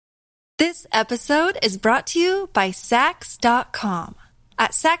This episode is brought to you by Sax.com.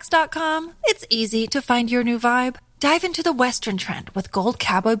 At Sax.com, it's easy to find your new vibe. Dive into the Western trend with gold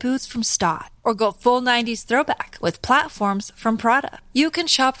cowboy boots from Stott, or go full 90s throwback with platforms from Prada. You can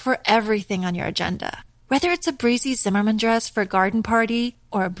shop for everything on your agenda, whether it's a breezy Zimmermann dress for a garden party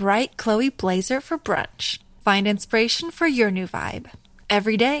or a bright Chloe blazer for brunch. Find inspiration for your new vibe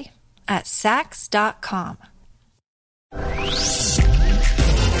every day at Sax.com.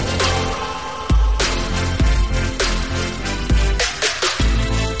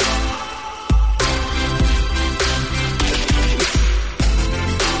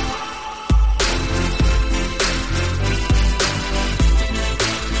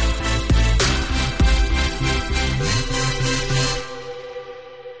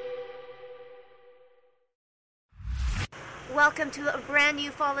 Welcome to a brand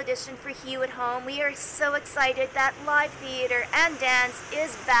new fall edition for Hugh at Home. We are so excited that live theater and dance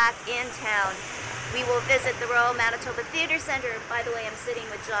is back in town. We will visit the Royal Manitoba Theatre Centre. By the way, I'm sitting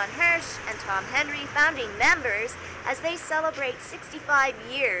with John Hirsch and Tom Henry, founding members, as they celebrate 65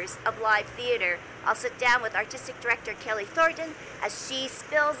 years of live theatre. I'll sit down with Artistic Director Kelly Thornton as she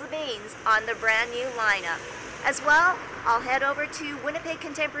spills the beans on the brand new lineup. As well, I'll head over to Winnipeg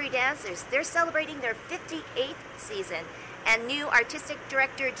Contemporary Dancers. They're celebrating their 58th season. And new artistic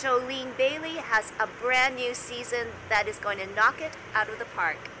director Jolene Bailey has a brand new season that is going to knock it out of the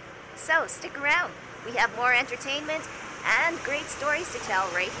park. So stick around. We have more entertainment and great stories to tell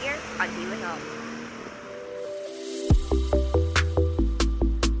right here on You at Home.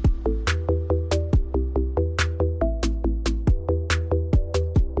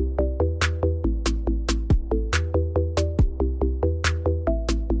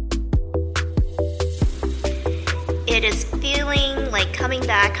 It is feeling like coming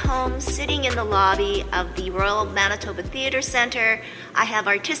back home, sitting in the lobby of the Royal Manitoba Theatre Centre. I have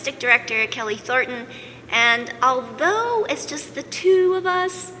Artistic Director Kelly Thornton, and although it's just the two of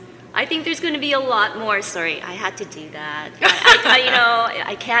us, I think there's going to be a lot more. Sorry, I had to do that.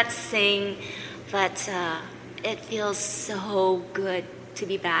 I can't sing, but it feels so good to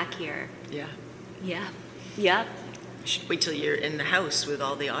be back here. Yeah. Yeah. Yeah. You should wait till you're in the house with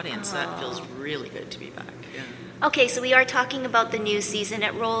all the audience. That feels really good to be back. Yeah. Okay, so we are talking about the new season.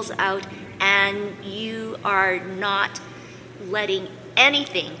 It rolls out, and you are not letting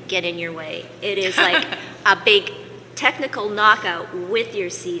anything get in your way. It is like a big technical knockout with your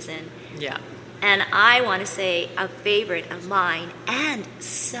season. Yeah. And I want to say a favorite of mine, and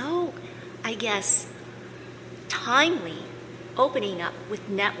so, I guess, timely, opening up with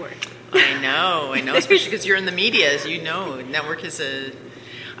Network. I know, especially because you're in the media, as you know. Network is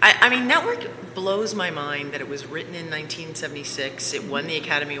I mean, Network blows my mind that it was written in 1976. It won the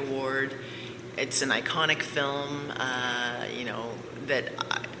Academy Award. It's an iconic film, that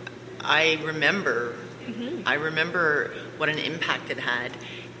I remember. Mm-hmm. I remember what an impact it had.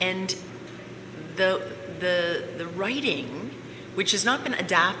 And the writing, which has not been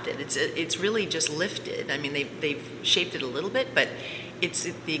adapted, it's really just lifted. I mean, they've shaped it a little bit, but it's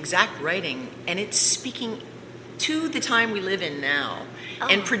the exact writing, and it's speaking to the time we live in now,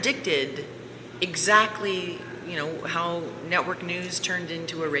 and predicted exactly, how network news turned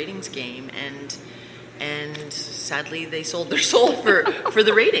into a ratings game, and sadly they sold their soul for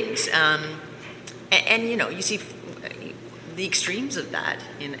the ratings. And you see the extremes of that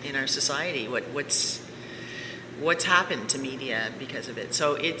in our society. What's happened to media because of it.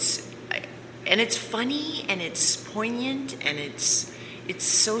 So it's funny, and it's poignant, and it's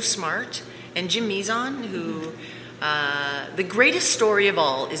so smart. And Jim Mizon, who, the greatest story of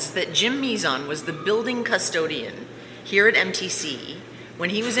all is that Jim Mizon was the building custodian here at MTC when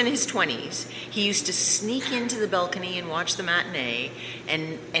he was in his 20s. He used to sneak into the balcony and watch the matinee,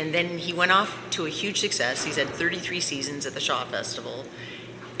 and then he went off to a huge success. He's had 33 seasons at the Shaw Festival,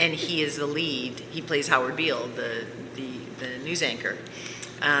 and he is the lead. He plays Howard Beale, the news anchor.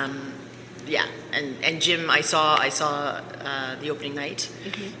 Yeah, and Jim, I saw the opening night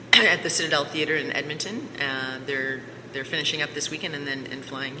at the Citadel Theatre in Edmonton. They're finishing up this weekend and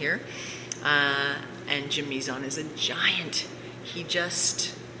flying here. And Jim Mizon is a giant. He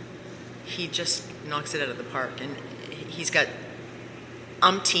just knocks it out of the park, and he's got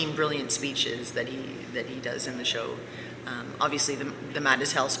umpteen brilliant speeches that he does in the show. Obviously, the Mad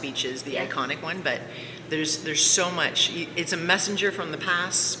as Hell speech is the iconic one, but there's so much. It's a messenger from the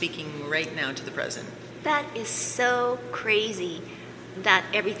past speaking right now to the present. That is so crazy that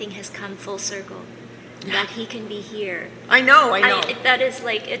everything has come full circle. that he can be here. I know. That is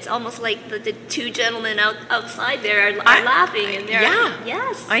like, it's almost like the two gentlemen outside there are laughing, and they're,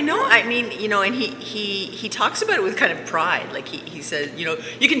 yes. I know. I mean, and he talks about it with kind of pride. Like he says, you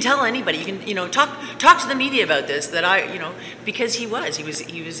can tell anybody, you can, talk to the media about this, that because he was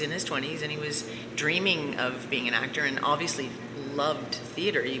in his 20s, and he was dreaming of being an actor, and obviously loved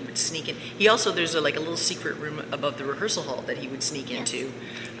theater. He would sneak in. He also, there's a little secret room above the rehearsal hall that he would sneak into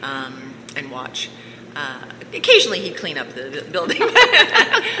and watch. Occasionally he'd clean up the building,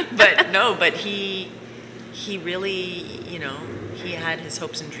 but he really, he had his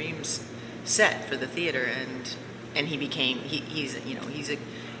hopes and dreams set for the theater, and he became, he's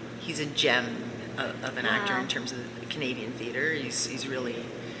a gem of an actor in terms of the Canadian theater. He's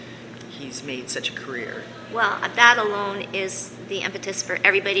made such a career. Well, that alone is the impetus for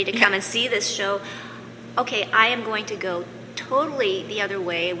everybody to come and see this show. Okay, I am going to go totally the other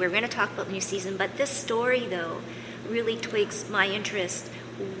way. We're going to talk about new season, but this story, though, really twigs my interest.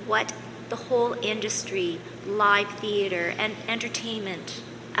 What the whole industry, live theater, and entertainment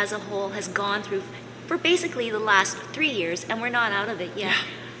as a whole has gone through for basically the last 3 years, and we're not out of it yet. Yeah.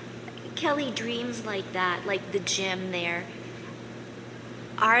 Kelly, dreams like that, like the gym there,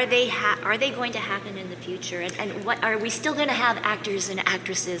 are they going to happen in the future? And what are we still going to have actors and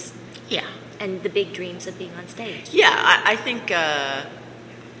actresses? Yeah. And the big dreams of being on stage. Yeah, I think I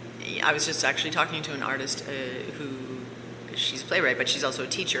was just actually talking to an artist who, she's a playwright, but she's also a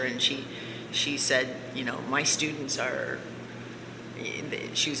teacher, and she said, my students are.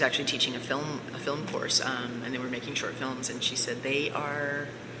 She was actually teaching a film course, and they were making short films, and she said they are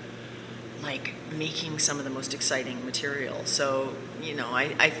like making some of the most exciting material. So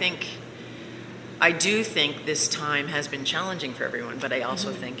I do think this time has been challenging for everyone, but I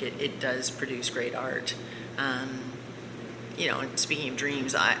also think it does produce great art. And speaking of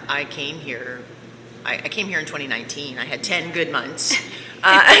dreams, I came here. I came here in 2019. I had 10 good months,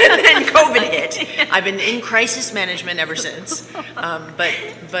 and then COVID hit. I've been in crisis management ever since.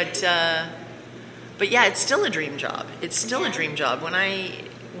 But yeah, it's still a dream job. It's still a dream job. When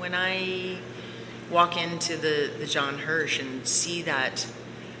I walk into the John Hirsch and see that.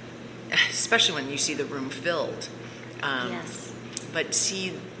 Especially when you see the room filled, yes. But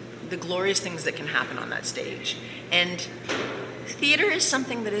see the glorious things that can happen on that stage. And theater is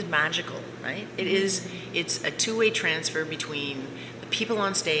something that is magical, right? It's a two-way transfer between the people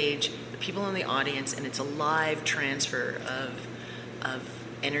on stage, the people in the audience, and it's a live transfer of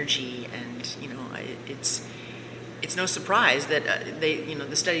energy. And it's no surprise that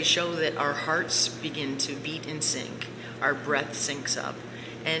the studies show that our hearts begin to beat in sync, our breath syncs up.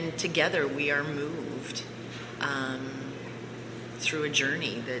 And together we are moved through a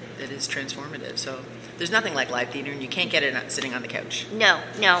journey that is transformative. So there's nothing like live theater, and you can't get it sitting on the couch. No,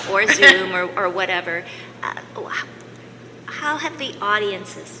 or Zoom or whatever. How have the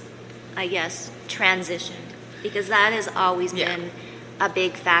audiences, I guess, transitioned? Because that has always been a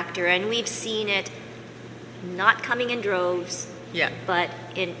big factor, and we've seen it not coming in droves. Yeah. But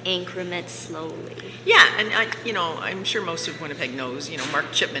in increments, slowly. Yeah, and I'm sure most of Winnipeg knows.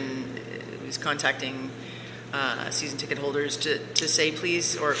 Mark Chipman is contacting season ticket holders to say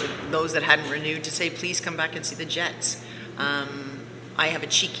please, or those that hadn't renewed, to say please come back and see the Jets. I have a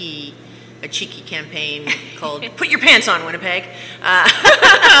cheeky campaign called "Put Your Pants On, Winnipeg."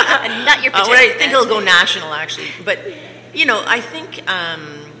 Not your pajamas. I think it'll go national, actually. But I think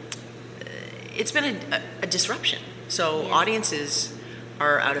it's been a disruption. So audiences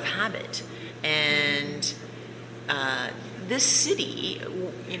are out of habit, and this city,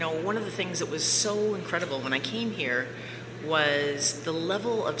 one of the things that was so incredible when I came here was the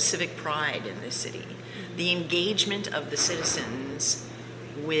level of civic pride in this city, the engagement of the citizens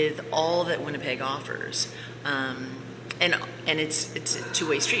with all that Winnipeg offers, and it's a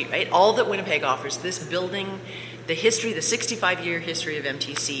two-way street, right? All that Winnipeg offers, this building, the history, the 65-year history of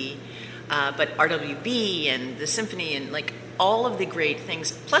MTC. But RWB and the symphony and all of the great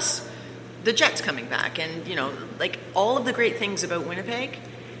things, plus the Jets coming back, and all of the great things about Winnipeg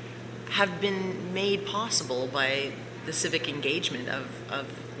have been made possible by the civic engagement of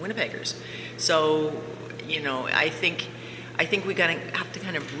Winnipeggers. So I think we have to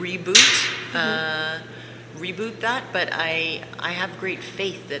kind of reboot that. But I have great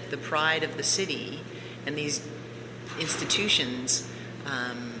faith that the pride of the city and these institutions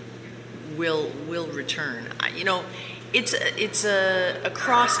will return. It's a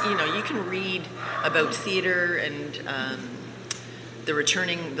cross. You can read about theater and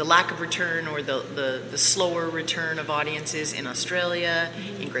the lack of return, or the slower return of audiences in Australia,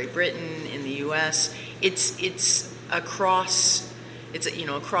 in Great Britain, in the U.S. It's across it's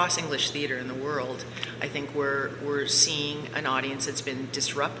across English theater in the world. I think we're seeing an audience that's been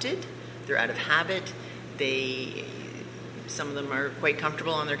disrupted. They're out of habit. Some of them are quite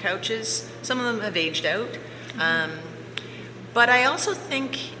comfortable on their couches. Some of them have aged out. But I also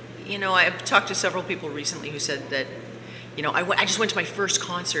think, I've talked to several people recently who said that, I just went to my first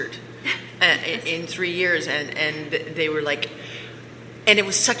concert in 3 years, and they were like, and it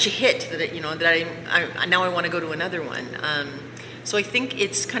was such a hit that I now I want to go to another one. So I think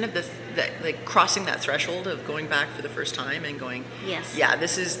it's kind of like crossing that threshold of going back for the first time and going, yes, yeah,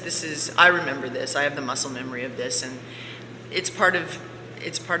 this is I remember this. I have the muscle memory of this, and it's part of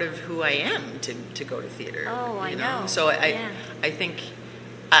who I am to go to theater. Oh, I know. So I think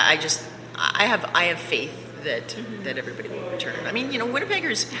I have faith that everybody will return. I mean,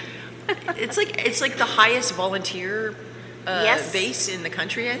 Winnipeggers, it's like the highest volunteer base in the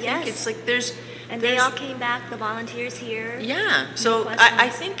country. I think it's like there's they all came back. The volunteers here. Yeah. So I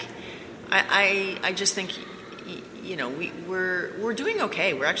think I just think we're doing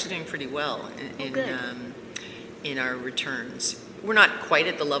okay. We're actually doing pretty well in our returns. We're not quite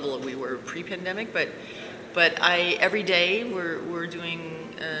at the level we were pre-pandemic, but every day we're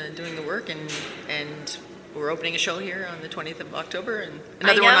doing the work, and we're opening a show here on the 20th of October, and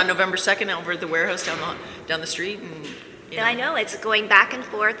another one on November 2nd over at the warehouse down the street. And I know it's going back and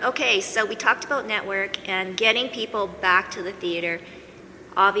forth. Okay, so we talked about network and getting people back to the theater.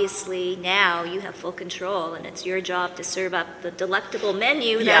 Obviously, now you have full control, and it's your job to serve up the delectable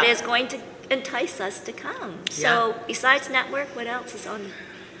menu that is going to entice us to come. So besides network, what else is on?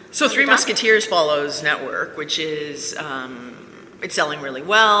 So Three Musketeers follows network, which is it's selling really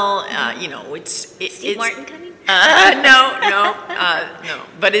well. Steve Martin coming? No.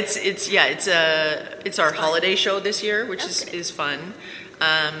 But it's our holiday show this year, which is fun.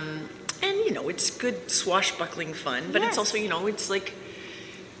 And it's good swashbuckling fun, but it's also it's like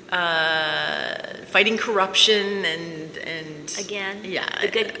fighting corruption and again, the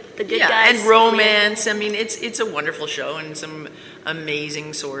good guys and romance. I mean, it's a wonderful show, and some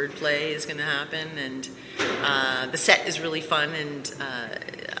amazing sword play is going to happen, and the set is really fun, and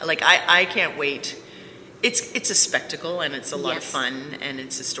I can't wait. It's a spectacle, and it's a lot of fun, and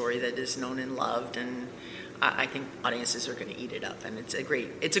it's a story that is known and loved, and I think audiences are going to eat it up, and it's a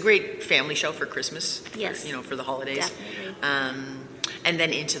great family show for Christmas. Yes, for the holidays. Definitely. And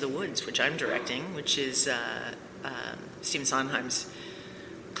then Into the Woods, which I'm directing, which is Stephen Sondheim's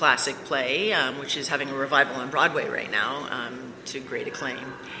classic play, which is having a revival on Broadway right now to great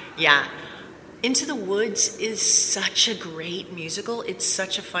acclaim. Yeah. Into the Woods is such a great musical. It's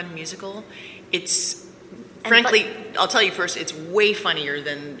such a fun musical. It's, frankly, I'll tell you first, it's way funnier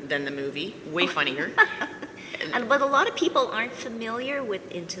than the movie. Way funnier. But a lot of people aren't familiar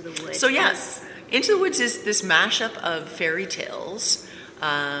with Into the Woods. So, yes. Into the Woods is this mashup of fairy tales,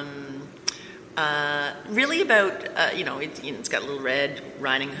 really about it's got Little Red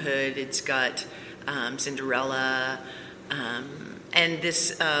Riding Hood, it's got Cinderella, and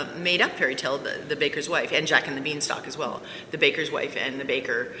this made-up fairy tale, the Baker's Wife, and Jack and the Beanstalk as well. The Baker's Wife and the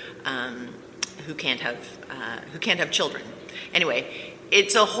baker who can't have children. Anyway,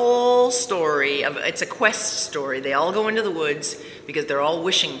 it's a whole story it's a quest story. They all go into the woods because they're all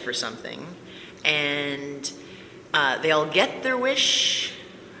wishing for something. And they all get their wish,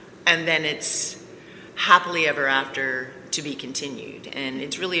 and then it's happily ever after to be continued. And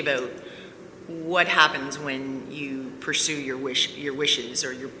it's really about what happens when you pursue your wishes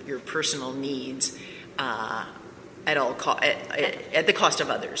or your personal needs at the cost of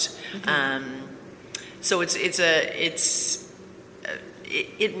others. Mm-hmm. So it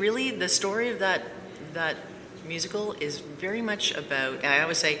really, the story of that musical is very much about, and I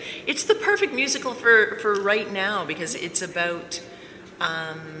always say, it's the perfect musical for right now, because it's about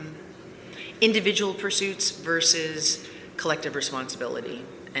individual pursuits versus collective responsibility,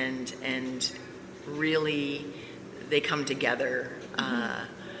 and really they come together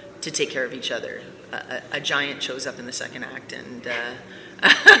to take care of each other. A giant shows up in the second act, and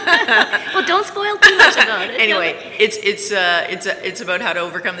well, don't spoil too much about it. Anyway, it's about how to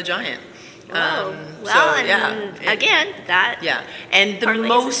overcome the giant. Again, that and the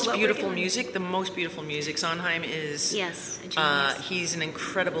most beautiful music, Sondheim is a genius. He's an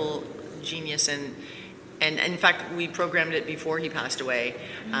incredible genius, and in fact we programmed it before he passed away.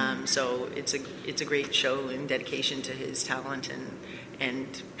 So it's a great show in dedication to his talent,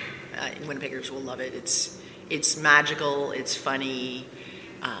 and Winnipeggers will love it. It's magical, it's funny.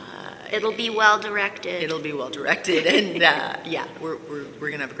 It'll be well directed. And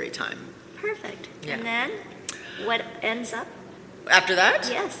we're gonna have a great time. Perfect. Yeah. And then, what ends up After that?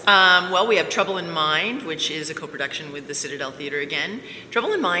 Yes. Well, we have Trouble in Mind, which is a co-production with the Citadel Theatre again.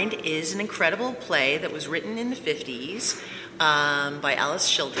 Trouble in Mind is an incredible play that was written in the 50s by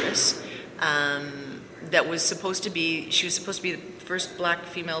Alice Childress. That was supposed to be, she was supposed to be the first black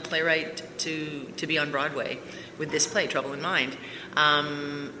female playwright to be on Broadway with this play, Trouble in Mind.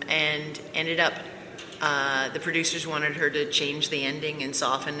 And ended up, the producers wanted her to change the ending and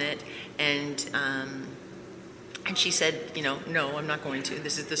soften it. And she said, no, I'm not going to.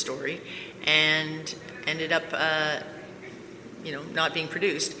 This is the story. And ended up, not being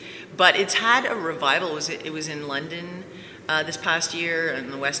produced. But it's had a revival. It was in London this past year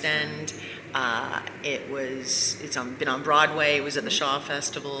in the West End. It's been on Broadway. It was at the Shaw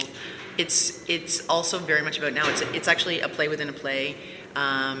Festival. It's also very much about now. It's actually a play within a play.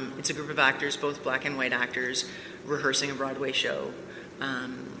 It's a group of actors, both black and white actors, rehearsing a Broadway show.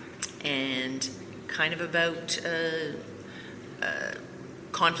 And kind of about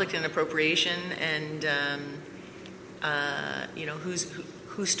conflict and appropriation, and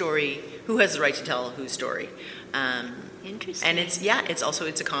whose story, who has the right to tell whose story. Interesting. And it's also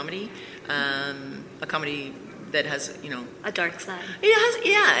a comedy, a comedy that has a dark side. It has,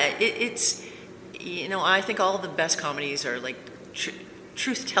 it's I think all the best comedies are like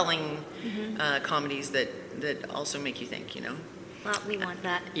truth-telling comedies that also make you think. Well, we want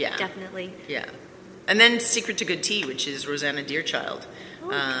that. Yeah. Definitely. Yeah. And then Secret to Good Tea, which is Rosanna Deerchild.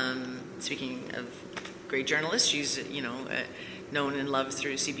 Speaking of great journalists, she's, known and loved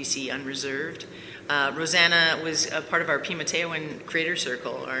through CBC Unreserved. Rosanna was a part of our Pimateoan Creator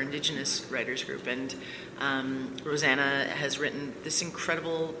Circle, our Indigenous writers group. And Rosanna has written this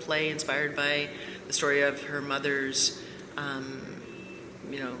incredible play inspired by the story of her mother's,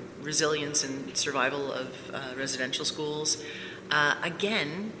 resilience and survival of residential schools.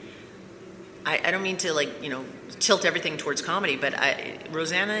 Again, I don't mean to tilt everything towards comedy, but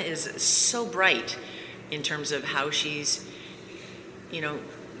Rosanna is so bright in terms of how she's,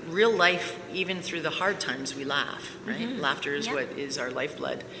 real life, even through the hard times, we laugh, right? Mm-hmm. Laughter is what is our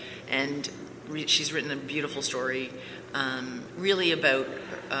lifeblood. And she's written a beautiful story, really about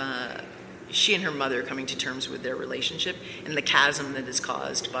she and her mother coming to terms with their relationship and the chasm that is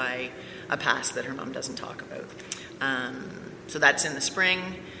caused by a past that her mom doesn't talk about. So that's in the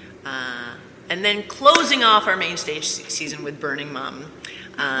spring. And then closing off our main stage season with Burning Mom,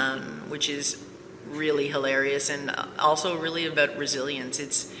 which is really hilarious and also really about resilience.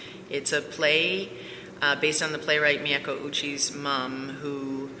 It's a play based on the playwright Miyako Uchi's mom,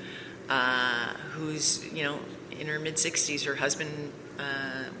 who's in her mid-60s. Her husband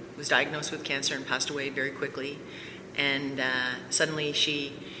was diagnosed with cancer and passed away very quickly, and suddenly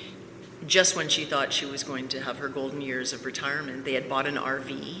just when she thought she was going to have her golden years of retirement, they had bought an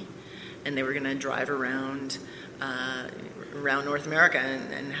RV. And they were going to drive around North America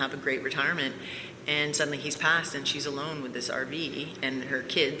and have a great retirement. And suddenly he's passed, and she's alone with this RV and her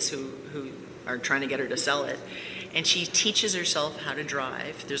kids who are trying to get her to sell it. And she teaches herself how to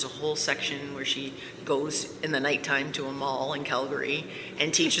drive. There's a whole section where she goes in the nighttime to a mall in Calgary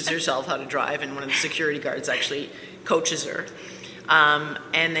and teaches herself how to drive, and one of the security guards actually coaches her.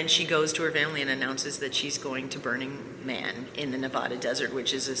 And then she goes to her family and announces that she's going to Burning Man in the Nevada desert,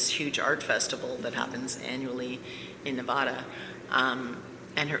 which is this huge art festival that happens annually in Nevada.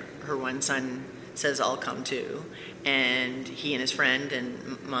 And her one son says, I'll come too. And he and his friend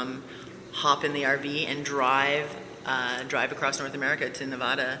and mom hop in the RV and drive across North America to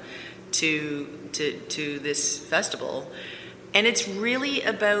Nevada to this festival. And it's really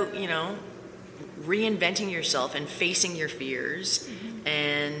about, reinventing yourself and facing your fears,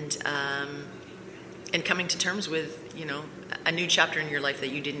 and coming to terms with a new chapter in your life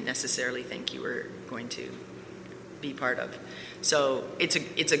that you didn't necessarily think you were going to be part of. So it's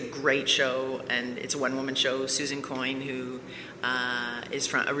a great show, and it's a one-woman show. Susan Coyne, who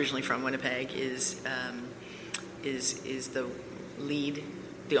is originally from Winnipeg, is the lead,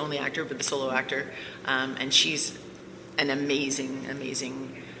 the only actor, but the solo actor, and she's an amazing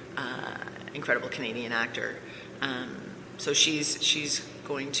incredible Canadian actor. So she's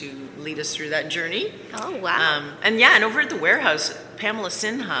going to lead us through that journey. Oh, wow. And over at the Warehouse, Pamela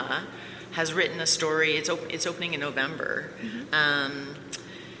Sinha has written a story. It's opening in November.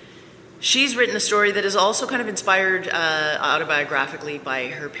 She's written a story that is also kind of inspired autobiographically by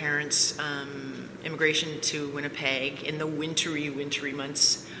her parents' immigration to Winnipeg in the wintry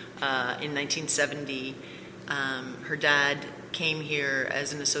months in 1970. Her dad came here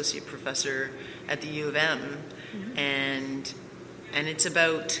as an associate professor at the U of M, and it's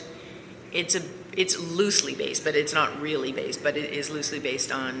loosely based, but it's not really based, but it is loosely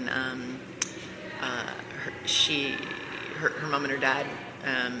based on her mom and her dad,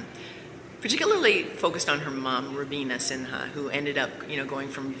 particularly focused on her mom, Rabina Sinha, who ended up, going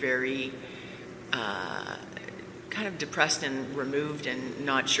from very kind of depressed and removed and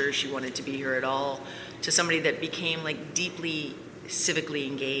not sure she wanted to be here at all, to somebody that became like deeply civically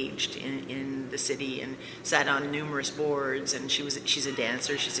engaged in the city and sat on numerous boards. And she's a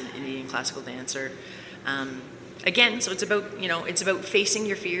dancer. She's an Indian classical dancer. Again, so it's about facing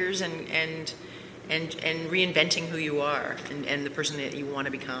your fears and reinventing who you are and the person that you want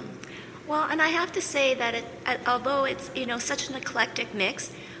to become. Well, and I have to say that although it's such an eclectic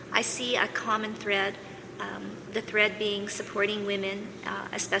mix, I see a common thread. The thread being supporting women,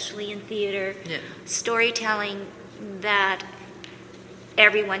 especially in theater, storytelling that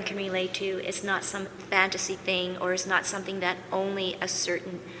everyone can relate to. It's not some fantasy thing, or it's not something that only a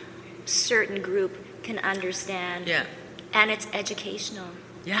certain group can understand. Yeah, and it's educational.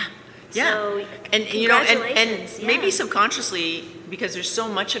 Yeah. So, and congratulations. Maybe subconsciously, because there's so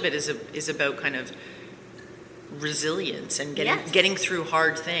much of it is about kind of resilience and getting through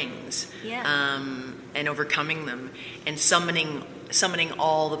hard things, and overcoming them, and summoning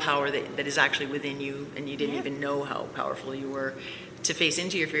all the power that is actually within you, and you didn't even know how powerful you were, to face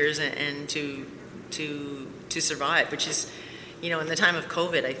into your fears and to survive, which is, in the time of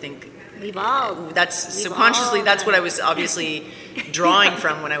COVID, I think subconsciously that's what I was obviously drawing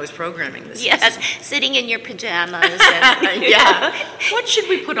from when I was programming this. Yes, season. Sitting in your pajamas. And, What should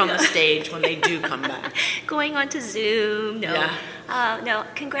we put on the stage when they do come back? Going on to Zoom. No. Yeah. No,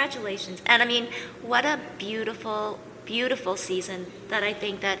 congratulations. And I mean, what a beautiful, beautiful season that I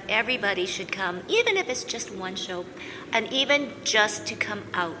think that everybody should come, even if it's just one show, and even just to come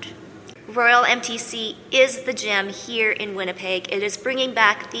out. Royal MTC is the gem here in Winnipeg. It is bringing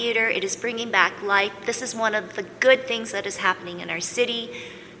back theater. It is bringing back life. This is one of the good things that is happening in our city.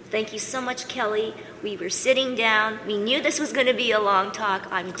 Thank you so much, Kelly. We were sitting down. We knew this was going to be a long talk.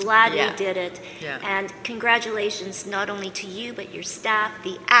 I'm glad we did it. Yeah. And congratulations not only to you, but your staff,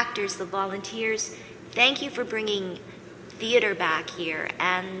 the actors, the volunteers. Thank you for bringing theater back here.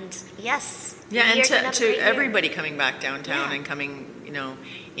 And yes. Yeah, and to everybody coming back downtown and coming,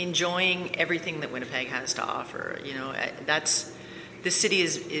 enjoying everything that Winnipeg has to offer. The city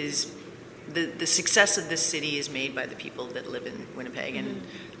is the success of this city is made by the people that live in Winnipeg, and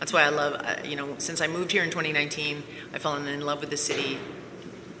that's why I love. Since I moved here in 2019, I've fallen in love with the city,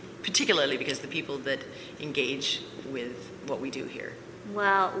 particularly because the people that engage with what we do here.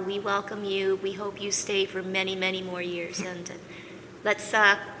 Well, we welcome you. We hope you stay for many, many more years, and let's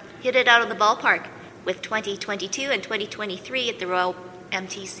hit it out of the ballpark with 2022 and 2023 at the Royal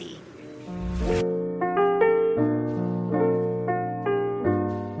MTC.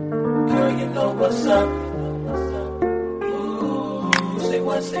 Girl, you know what's up. Ooh, say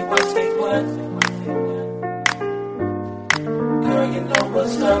what, say what, say what. Girl, you know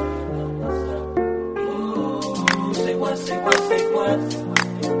what's up. Ooh, say what, say what, say what.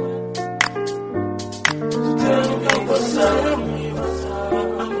 Girl, you know what's up.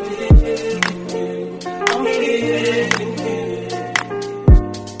 I'm feeling you.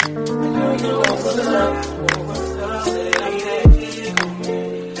 Girl, you know what's up.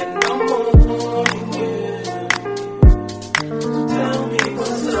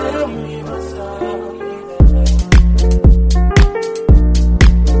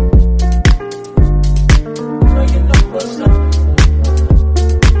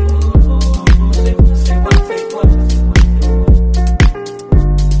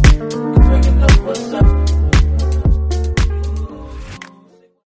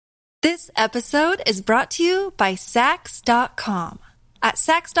 This episode is brought to you by Sax.com. At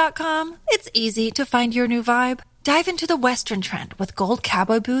Sax.com, it's easy to find your new vibe. Dive into the Western trend with gold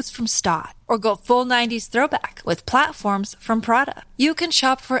cowboy boots from Stott, or go full 90s throwback with platforms from Prada. You can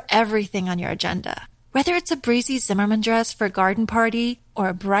shop for everything on your agenda, whether it's a breezy Zimmermann dress for a garden party or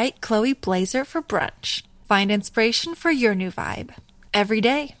a bright Chloe blazer for brunch. Find inspiration for your new vibe every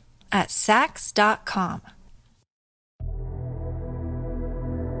day at Sax.com.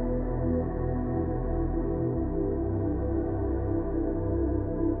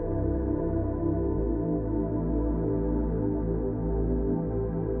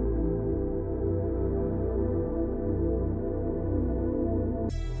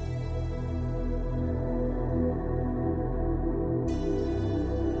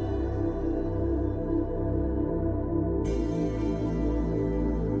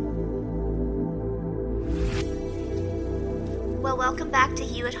 Well, welcome back to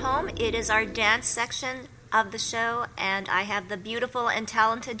You at Home. It is our dance section of the show, and I have the beautiful and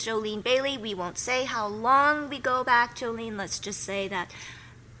talented Jolene Bailey. We won't say how long we go back, Jolene. Let's just say that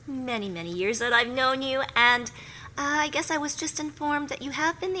many, many years that I've known you. And I guess I was just informed that you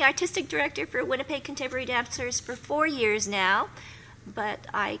have been the artistic director for Winnipeg Contemporary Dancers for 4 years now, but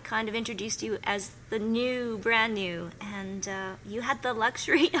I kind of introduced you as the brand new, and you had the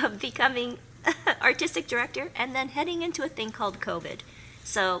luxury of becoming artistic director and then heading into a thing called COVID.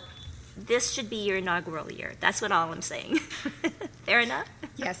 So this should be your inaugural year. That's what all I'm saying. Fair enough?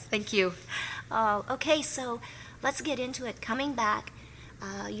 Yes, thank you. Okay, so let's get into it. Coming back,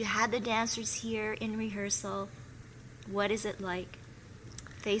 you had the dancers here in rehearsal. What is it like,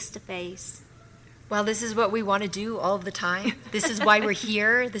 face to face? Well, this is what we want to do all the time. This is why we're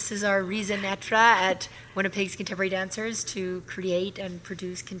here. This is our raison d'etre at Winnipeg's Contemporary Dancers, to create and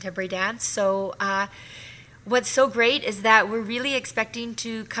produce contemporary dance. So what's so great is that we're really expecting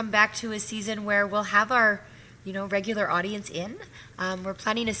to come back to a season where we'll have our regular audience in. We're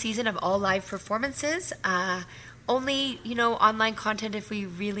planning a season of all live performances. Only, online content if we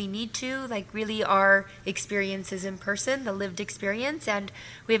really need to, like really our experiences in person, the lived experience. And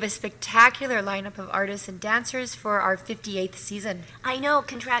we have a spectacular lineup of artists and dancers for our 58th season. I know,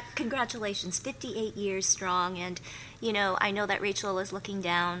 congratulations, 58 years strong. And, I know that Rachel is looking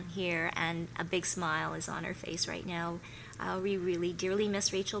down here and a big smile is on her face right now. We really dearly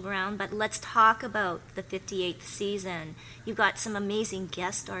miss Rachel Brown, but let's talk about the 58th season. You've got some amazing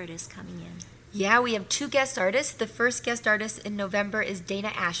guest artists coming in. Yeah, we have 2 guest artists. The first guest artist in November is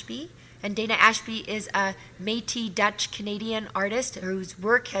Dana Ashby. And Dana Ashby is a Métis Dutch-Canadian artist whose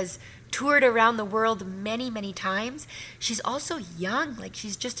work has toured around the world many, many times. She's also young,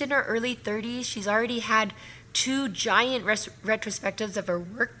 she's just in her early 30s. She's already had 2 giant retrospectives of her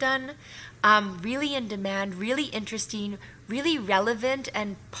work done. Really in demand, really interesting, really relevant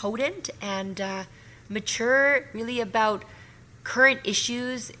and potent and mature, really about current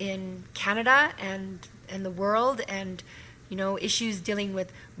issues in Canada and the world, and issues dealing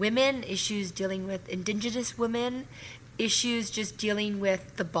with women, issues dealing with Indigenous women, issues just dealing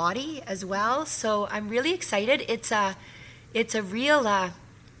with the body as well. So I'm really excited. It's a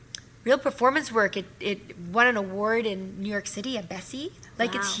real performance work. It won an award in New York City, a Bessie. Wow.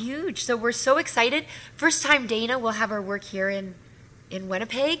 It's huge. So we're so excited. First time Dana will have her work here in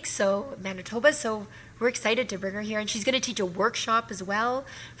Winnipeg, so Manitoba. So we're excited to bring her here, and she's going to teach a workshop as well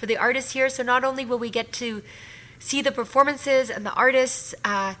for the artists here. So not only will we get to see the performances and the artists,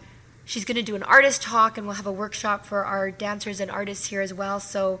 she's going to do an artist talk, and we'll have a workshop for our dancers and artists here as well.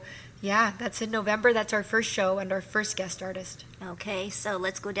 So yeah, that's in November. That's our first show and our first guest artist. Okay, so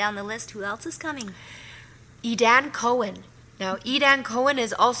let's go down the list. Who else is coming? Edan Cohen. Now, Edan Cohen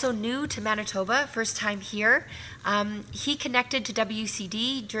is also new to Manitoba, first time here. He connected to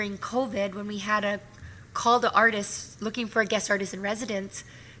WCD during COVID when we had a call to artists looking for a guest artist in residence,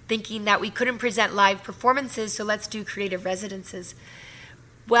 thinking that we couldn't present live performances, so let's do creative residences.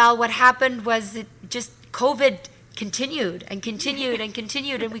 Well, what happened was that just COVID continued and continued and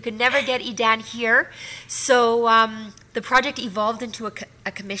continued, and we could never get Edan here. So the project evolved into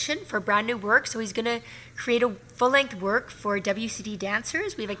a commission for brand new work. So he's going to create a full-length work for WCD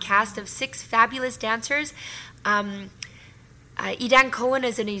dancers. We have a cast of 6 fabulous dancers. Edan Cohen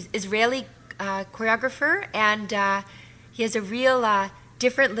is an Israeli choreographer, and he has a real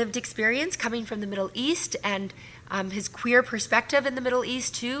different lived experience coming from the Middle East, and his queer perspective in the Middle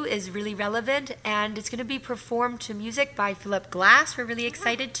East too is really relevant, and it's going to be performed to music by Philip Glass. We're really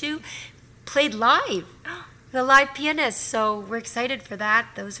excited to. Played live, the live pianist, so we're excited for that.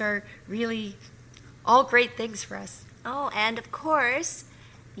 Those are really all great things for us. Oh, and of course,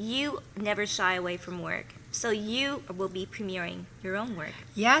 you never shy away from work. So you will be premiering your own work.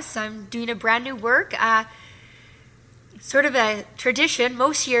 Yes, I'm doing a brand new work. Sort of a tradition.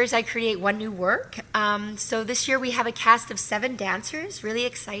 Most years I create one new work. So this year we have a cast of 7 dancers. Really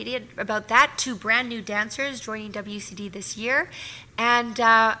excited about that. 2 brand new dancers joining WCD this year. And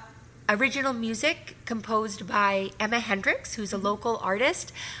original music composed by Emma Hendricks, who's a local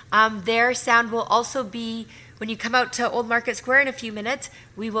artist. Their sound will also be, when you come out to Old Market Square in a few minutes,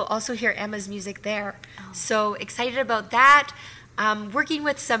 we will also hear Emma's music there. Oh. So excited about that. Working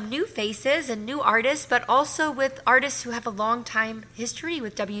with some new faces and new artists, but also with artists who have a long time history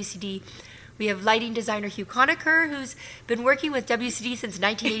with WCD. We have lighting designer Hugh Conacher, who's been working with WCD since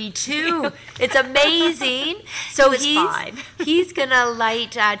 1982. It's amazing. So he's going to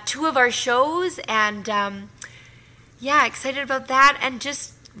light 2 of our shows, and excited about that. And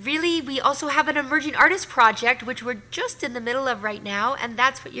just really, we also have an emerging artist project, which we're just in the middle of right now, and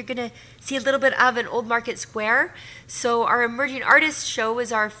that's what you're going to see a little bit of in Old Market Square. So our emerging artist show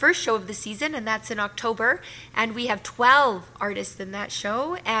is our first show of the season, and that's in October, and we have 12 artists in that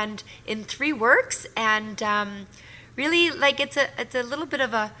show, and in 3 works, and really, it's a little bit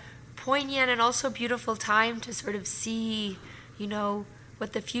of a poignant and also beautiful time to sort of see,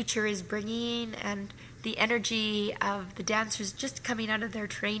 what the future is bringing and the energy of the dancers just coming out of their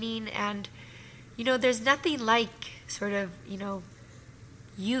training. And, there's nothing like sort of,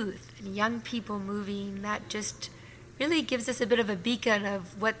 youth and young people moving that just really gives us a bit of a beacon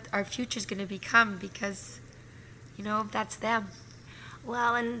of what our future is going to become because, that's them.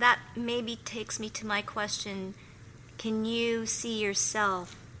 Well, and that maybe takes me to my question. Can you see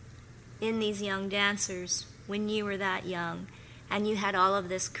yourself in these young dancers when you were that young and you had all of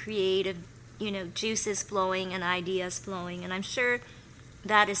this creative, juices flowing and ideas flowing? And I'm sure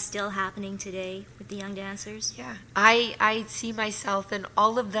that is still happening today with the young dancers. Yeah, I see myself in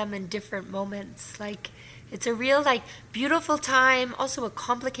all of them in different moments. Like, it's a real, beautiful time, also a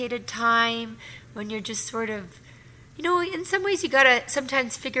complicated time when you're just sort of, in some ways you gotta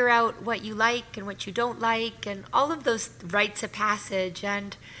sometimes figure out what you like and what you don't like and all of those rites of passage.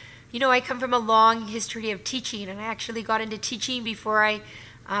 And, I come from a long history of teaching, and I actually got into teaching before I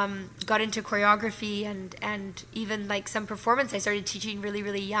got into choreography and even some performance. I started teaching really,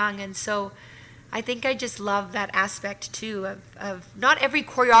 really young. And so I think I just love that aspect too of not every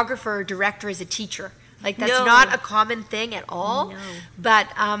choreographer or director is a teacher. That's not a common thing at all. No. But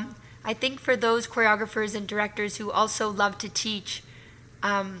I think for those choreographers and directors who also love to teach,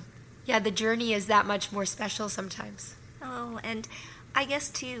 the journey is that much more special sometimes. Oh, and I guess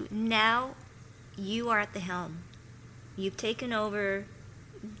too, now you are at the helm. You've taken over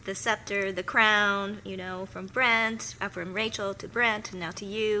the scepter, the crown, from from Rachel to Brent, and now to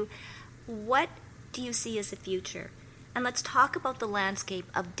you. What do you see as the future? And let's talk about the landscape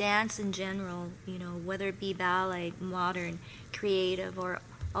of dance in general, whether it be ballet, modern, creative, or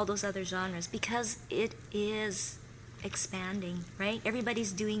all those other genres, because it is expanding, right?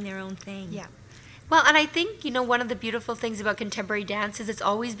 Everybody's doing their own thing. Yeah. Well, and I think, one of the beautiful things about contemporary dance is it's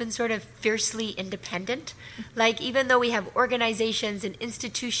always been sort of fiercely independent. Even though we have organizations and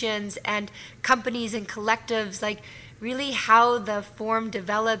institutions and companies and collectives, really how the form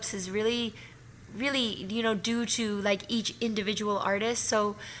develops is really, due to each individual artist.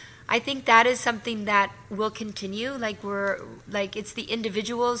 So I think that is something that will continue. It's the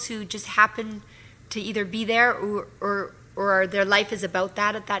individuals who just happen to either be there or their life is about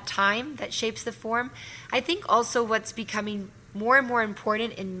that at that time that shapes the form. I think also what's becoming more and more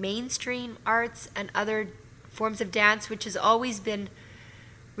important in mainstream arts and other forms of dance, which has always been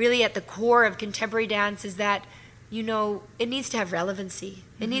really at the core of contemporary dance, is that, it needs to have relevancy.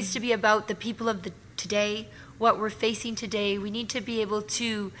 It needs to be about the people of the today, what we're facing today. We need to be able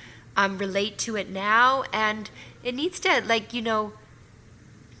to relate to it now, and it needs to,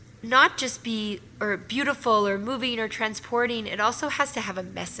 not just be beautiful or moving or transporting. It also has to have a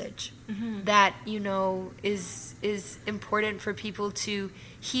message that is important for people to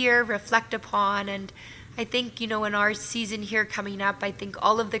hear, reflect upon. And I think in our season here coming up, I think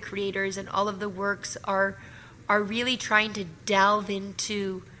all of the creators and all of the works are really trying to delve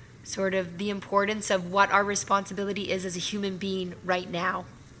into sort of the importance of what our responsibility is as a human being right now.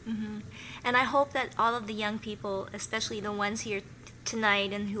 And I hope that all of the young people, especially the ones here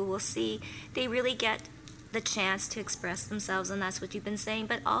tonight and who will see, they really get the chance to express themselves, and that's what you've been saying,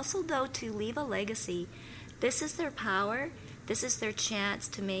 but also though to leave a legacy. This is their power, this is their chance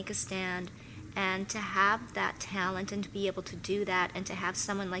to make a stand, and to have that talent and to be able to do that and to have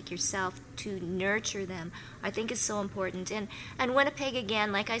someone like yourself to nurture them, I think is so important. And Winnipeg,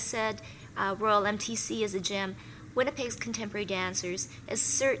 again, like I said, Royal MTC is a gem. Winnipeg's contemporary dancers is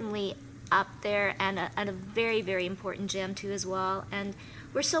certainly up there and a very, very important gem too as well. And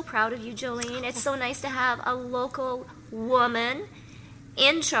we're so proud of you, Jolene. It's so nice to have a local woman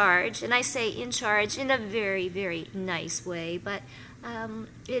in charge, and I say in charge in a very, very nice way, but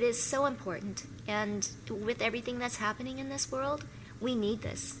it is so important. And with everything that's happening in this world, we need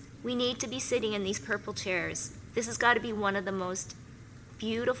this. We need to be sitting in these purple chairs. This has got to be one of the most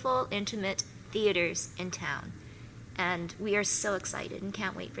beautiful, intimate theaters in town. And we are so excited and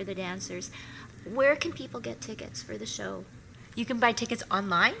can't wait for the dancers. Where can people get tickets for the show? You can buy tickets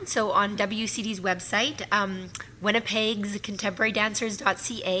online, so on WCD's website, Winnipeg's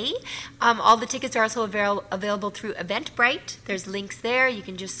contemporarydancers.ca. All the tickets are also available through Eventbrite. There's links there. You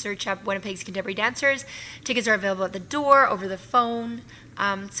can just search up Winnipeg's Contemporary Dancers. Tickets are available at the door, over the phone.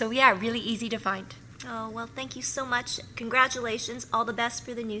 Really easy to find. Oh, well, thank you so much. Congratulations. All the best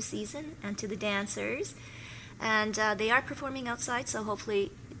for the new season and to the dancers. And they are performing outside, so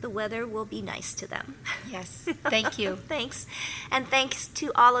hopefully the weather will be nice to them. Yes, thank you. Thanks. And thanks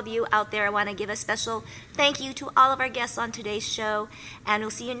to all of you out there. I want to give a special thank you to all of our guests on today's show. And we'll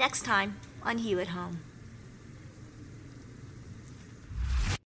see you next time on Hue at Home.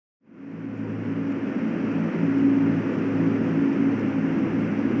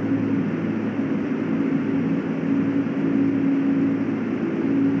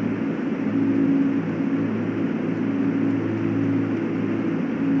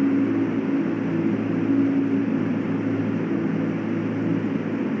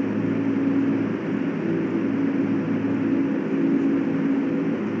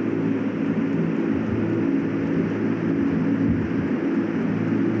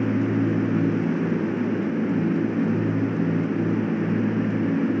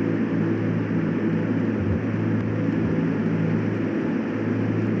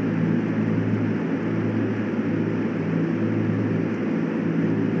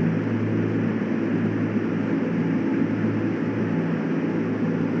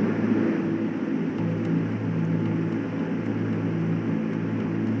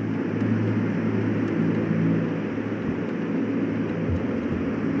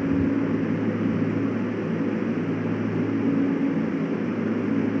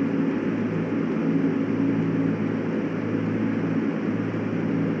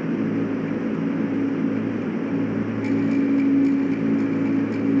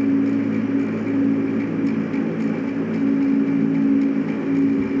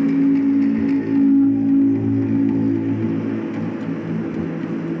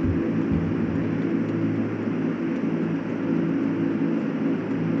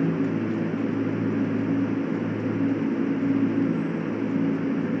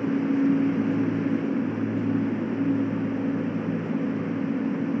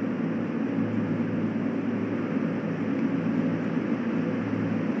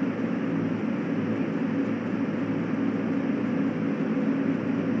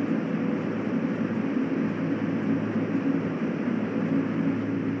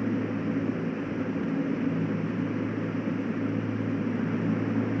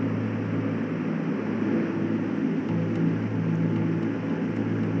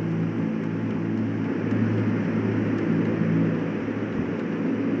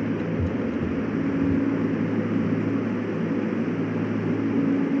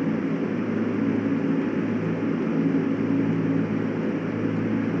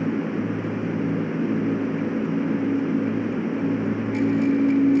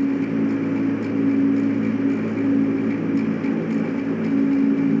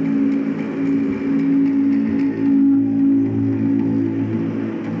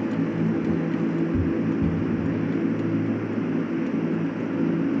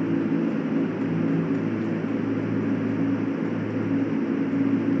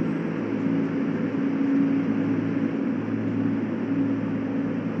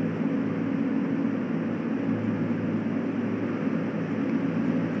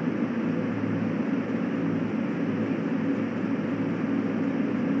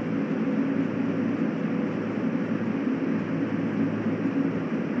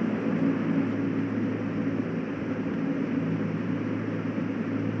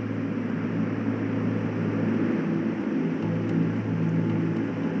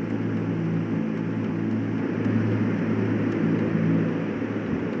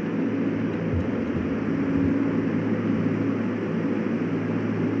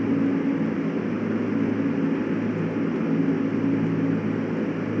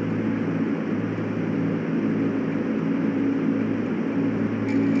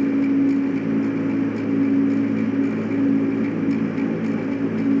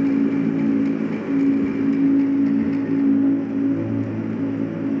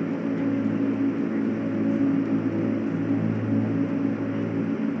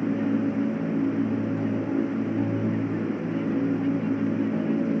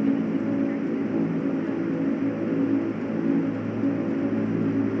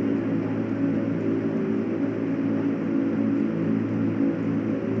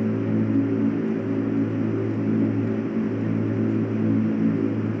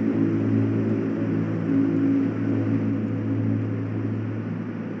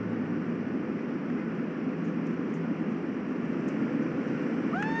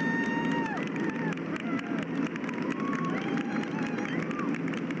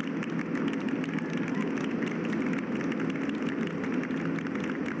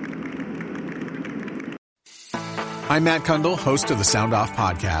 I'm Matt Kundle, host of the Sound Off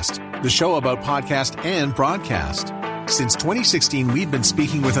Podcast, the show about podcast and broadcast. Since 2016, we've been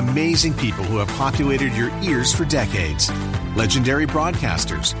speaking with amazing people who have populated your ears for decades. Legendary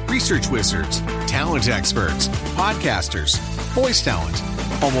broadcasters, research wizards, talent experts, podcasters, voice talent.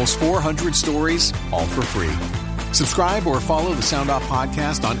 Almost 400 stories, all for free. Subscribe or follow the Sound Off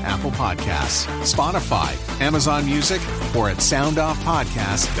Podcast on Apple Podcasts, Spotify, Amazon Music, or at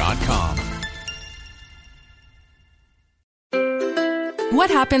soundoffpodcast.com. What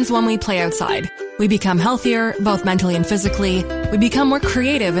happens when we play outside? We become healthier, both mentally and physically. We become more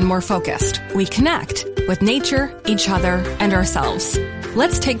creative and more focused. We connect with nature, each other, and ourselves.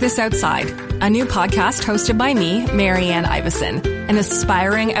 Let's Take This Outside, a new podcast hosted by me, Marianne Iveson, an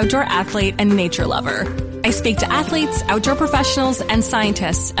aspiring outdoor athlete and nature lover. I speak to athletes, outdoor professionals, and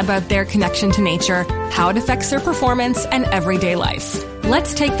scientists about their connection to nature, how it affects their performance, and everyday life.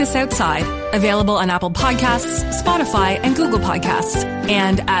 Let's Take This Outside, available on Apple Podcasts, Spotify, and Google Podcasts,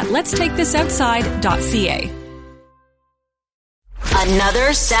 and at letstakethisoutside.ca.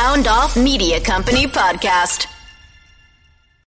 Another Sound Off Media Company podcast.